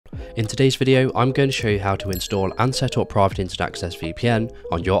In today's video, I'm going to show you how to install and set up Private Internet Access VPN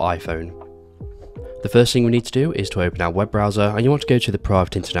on your iPhone. The first thing we need to do is to open our web browser, and you want to go to the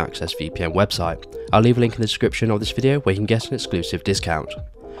Private Internet Access VPN website. I'll leave a link in the description of this video where you can get an exclusive discount.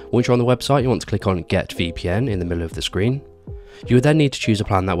 Once you're on the website, you want to click on Get VPN in the middle of the screen. You would then need to choose a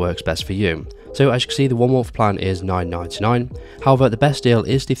plan that works best for you. So as you can see, the 1 month plan is $9.99. However, the best deal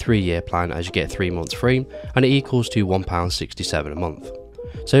is the 3-year plan, as you get 3 months free and it equals to £1.67 a month.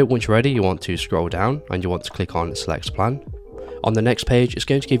 So once you're ready, you want to scroll down and you want to click on Select Plan. On the next page, it's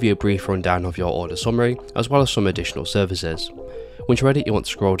going to give you a brief rundown of your order summary as well as some additional services. Once you're ready, you want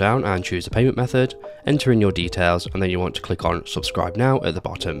to scroll down and choose the payment method, enter in your details, and then you want to click on Subscribe Now at the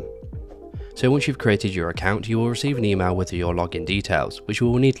bottom. So once you've created your account, you will receive an email with your login details, which you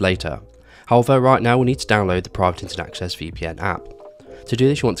will need later. However, right now we need to download the Private Internet Access VPN app. To do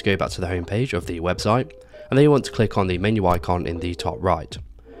this, you want to go back to the home page of the website, and then you want to click on the menu icon in the top right.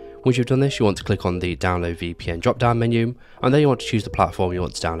 Once you've done this, you want to click on the Download VPN drop-down menu, and then you want to choose the platform you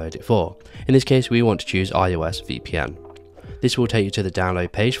want to download it for. In this case, we want to choose iOS VPN. This will take you to the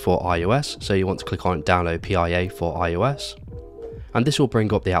download page for iOS, so you want to click on Download PIA for iOS. And this will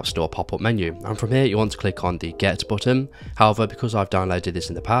bring up the App Store pop-up menu, and from here you want to click on the Get button. However, because I've downloaded this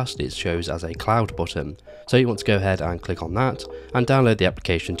in the past, it shows as a cloud button, so you want to go ahead and click on that and download the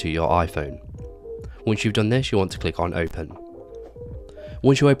application to your iPhone. Once you've done this, you want to click on Open.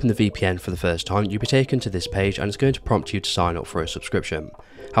 Once you open the VPN for the first time, you'll be taken to this page and it's going to prompt you to sign up for a subscription.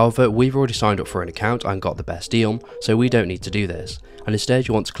 However, we've already signed up for an account and got the best deal, so we don't need to do this, and instead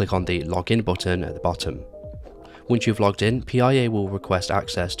you want to click on the Login button at the bottom. Once you've logged in, PIA will request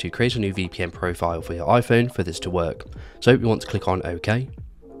access to create a new VPN profile for your iPhone for this to work. So you want to click on OK,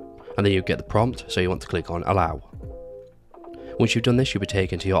 and then you get the prompt, so you want to click on Allow. Once you've done this, you'll be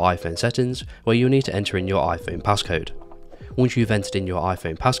taken to your iPhone settings, where you'll need to enter in your iPhone passcode. Once you've entered in your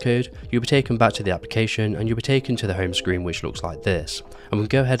iPhone passcode, you'll be taken back to the application and you'll be taken to the home screen, which looks like this. And we'll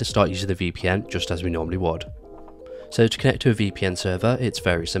go ahead and start using the VPN just as we normally would. So to connect to a VPN server, it's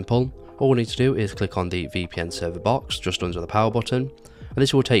very simple. All we need to do is click on the VPN server box just under the power button, and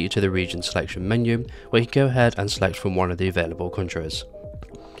this will take you to the region selection menu, where you can go ahead and select from one of the available countries.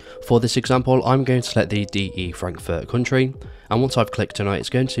 For this example, I'm going to select the DE Frankfurt country, and once I've clicked on it, it's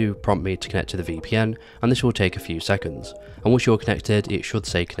going to prompt me to connect to the VPN, and this will take a few seconds. And once you're connected, it should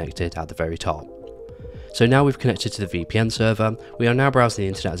say connected at the very top. So now we've connected to the VPN server, we are now browsing the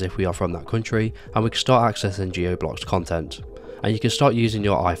internet as if we are from that country, and we can start accessing geo-blocked content. And you can start using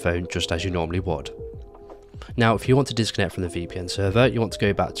your iPhone just as you normally would. Now, if you want to disconnect from the VPN server, you want to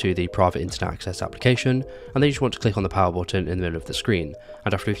go back to the Private Internet Access application, and then you just want to click on the power button in the middle of the screen,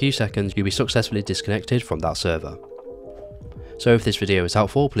 and after a few seconds you'll be successfully disconnected from that server. So if this video was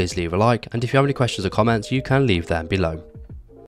helpful, please leave a like, and if you have any questions or comments, you can leave them below.